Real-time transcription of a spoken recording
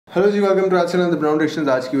Hello ji, welcome to are the brown डिक्शंस।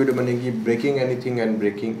 आज की video बनेगी breaking anything and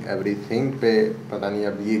breaking everything पे। पता नहीं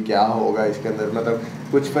अब ये क्या होगा इसके अंदर, मतलब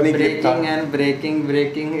कुछ फनी क्लिप था। Breaking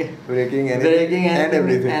breaking anything and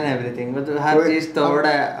everything मतलब हर चीज तोड़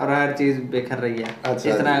है और हर चीज बिखर रही है। अच्छा,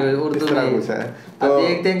 इस तरह उर्दू में कुछ है। अब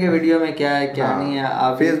देखते हैं कि वीडियो में क्या है क्या नहीं है।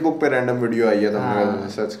 आप फेसबुक पे रैंडम वीडियो आई है तो हमने हाँ,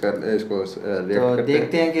 सर्च कर इसको रिएक्ट तो करते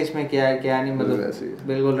देखते हैं कि इसमें क्या है क्या नहीं। मतलब हैं।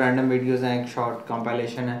 बिल्कुल रैंडम वीडियोस हैं, एक शॉर्ट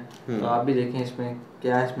कंपाइलेशन है। तो आप भी देखें इसमें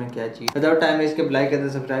क्या चीज़। विदाउट टाइम इसके लाइक कर दें,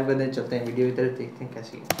 सब्सक्राइब कर दें। चलते हैं वीडियो की तरफ, देखते हैं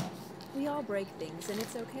कैसी है। We all break things and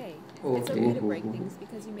it's okay. Oh, It's okay to break things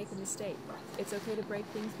because you make a mistake. It's okay to break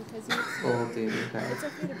things because you explode. It's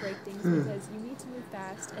okay to break things because you need to move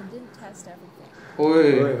fast and didn't test everything.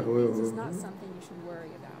 Breaking things is not something you should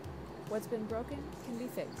worry about. What's been broken can be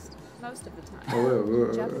fixed, most of the time.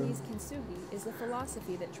 Japanese kintsugi is the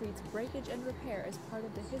philosophy that treats breakage and repair as part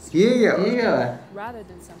of the history rather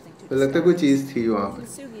than something to लगता है कोई चीज़ थी वहाँ पे।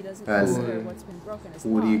 Kintsugi doesn't consider what's been broken as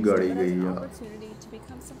lost, but as an opportunity to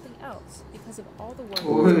become something else because of all the work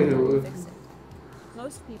you've done to fix it.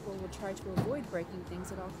 Most people will try to avoid breaking things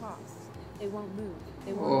at all costs. They won't move.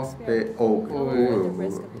 They won't experiment. They won't run the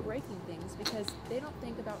risk of breaking things because they don't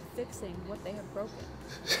think about fixing what they have broken.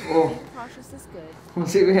 Being cautious is good.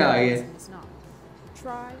 Is not.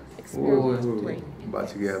 Try, experiment, break, and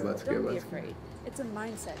fix. Don't be afraid. It's a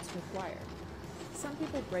mindset to acquire. Some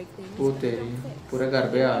people break things but they don't fix.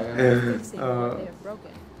 Fixing what they have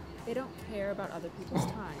broken. They don't care about other people's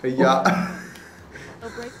time.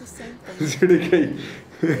 They'll break the same thing.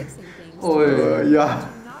 Fixing things to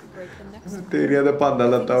not break them next time. Things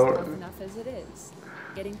tough enough as it is.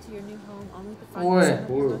 Getting to your new home only to find that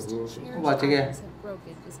some of your most cherished items have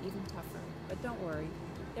broken is even tougher. But don't worry,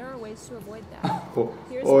 there are ways to avoid that.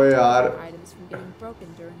 Here's how to prevent items from getting broken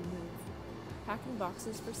during a move. Packing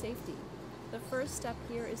boxes for safety. The first step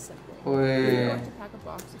here is simple. If you're going to pack a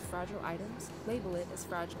box of fragile items, label it as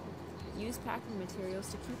fragile. Use packing materials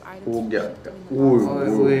to keep items from shifting in the box.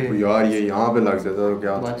 यार ये यहाँ पे लग जाता तो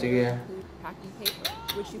क्या? बच गया। Packing paper,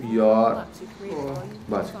 which you can roll up to create volume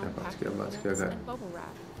foam packing and bubble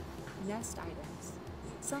wrap. Nest items.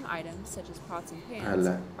 Some items, such as pots and pans,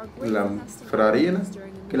 are great for nesting items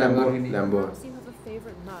during a meal. Perhaps you have a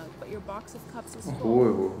favorite mug, but your box of cups is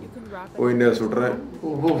full. You can wrap it in a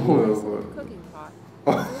cooking pot.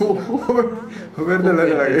 फिर तो लग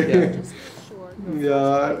लगे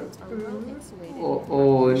यार।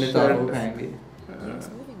 Use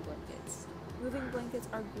moving blankets. Moving blankets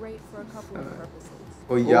are great for a couple of purposes.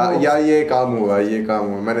 या ये काम हुआ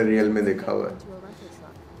मैंने रियल में देखा हुआ है।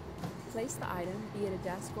 Place the item, be it a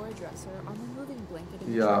desk or a dresser, on the moving blanket in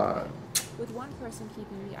the truck. With one person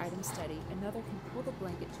keeping the item steady, another can pull the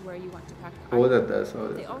blanket to where you want to pack the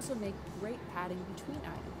item. They also make great padding between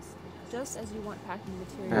items. Just as you want packing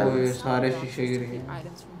materials to keep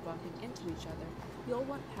items from bumping into each other, you'll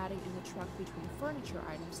want padding in the truck between furniture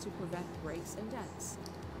items to prevent breaks and dents.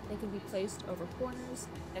 They can be placed over corners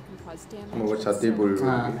that can cause damage.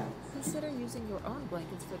 Consider using your own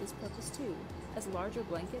blankets for this purpose too, as larger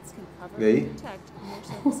blankets can cover and protect more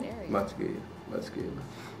surface area. बच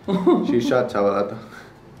गई। शीशा अच्छा वाला था।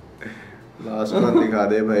 Last one दिखा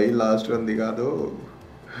दे भाई, last one दिखा दो।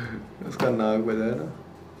 उसका नाक बजा है ना।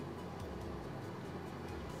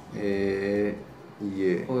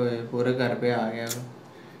 ये पूरे घर पे आ गया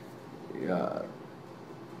यार।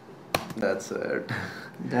 That's it.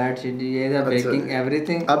 ये था breaking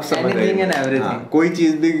everything, अब समझ anything and everything. कोई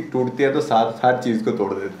चीज भी टूटती है तो साथ हर चीज को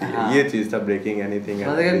तोड़ देती है। ये चीज था breaking anything.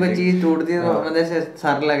 मतलब अगर कोई चीज टूटती है तो मतलब से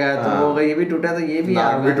सर लगा तो वो ये भी टूटा तो ये भी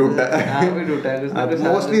भी टूटा है।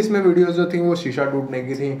 मोस्टली इसमें वीडियोस जो थी वो शीशा टूटने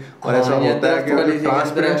की थी। और ऐसा होता है कि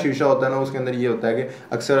ट्रांसपेरेंट शीशा होता है ना, उसके अंदर ये होता है कि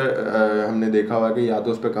अक्सर हमने देखा हुआ कि या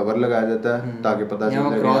तो उस पर कवर लगाया जाता है ताकि पता चल जाए, या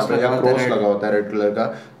क्रॉस लगा होता है रेड कलर का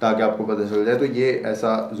ताकि आपको पता चल जाए। तो ये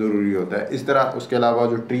ऐसा जरूरी होता है। इस तरह उसके अलावा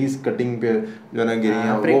जो ट्रीज कटिंग पे जो ना गिरी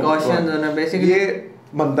हैं वो ये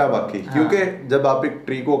बनता बाकी, क्योंकि जब आप एक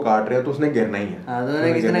ट्री को काट रहे हो तो उसने गिरना ही है। हाँ,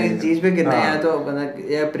 तो किसी ना किसी चीज पे गिरना है तो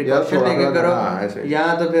मतलब ये प्रिकॉशन लेके करो या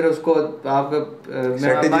तो फिर उसको आपका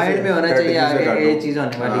माइंड में होना चाहिए आगे ये चीज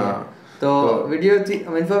होने वाली है। तो वीडियो थी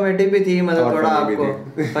इंफॉर्मेटिव भी थी, मतलब थोड़ा आपको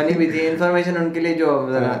फनी भी थी। इंफॉर्मेशन उनके लिए जो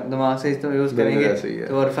दिमाग से इसको यूज करेंगे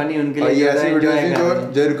तो, और फनी उनके लिए ऐसी वीडियोस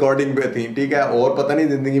जो रिकॉर्डिंग पे थी, ठीक है। और पता नहीं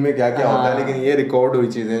जिंदगी में क्या क्या होता है, लेकिन ये रिकॉर्ड हुई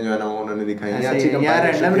चीजें जो है ना उन्होंने दिखाई हैं। अच्छी यार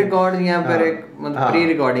रैंडम रिकॉर्ड यहाँ पर एक मतलब प्री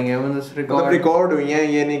रिकॉर्डिंग है, मतलब रिकॉर्ड हुई है,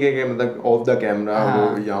 ये नहीं कि मतलब ऑफ द कैमरा वो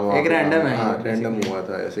यहाँ एक रैंडम है, रैंडम हुआ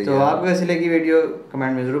था ऐसे। तो आपको कैसी लगी वीडियो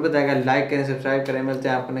कमेंट में जरूर बताएगा, लाइक करें, सब्सक्राइब करें। मिलते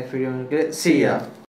हैं आपको नेक्स्ट वीडियो में। सी या।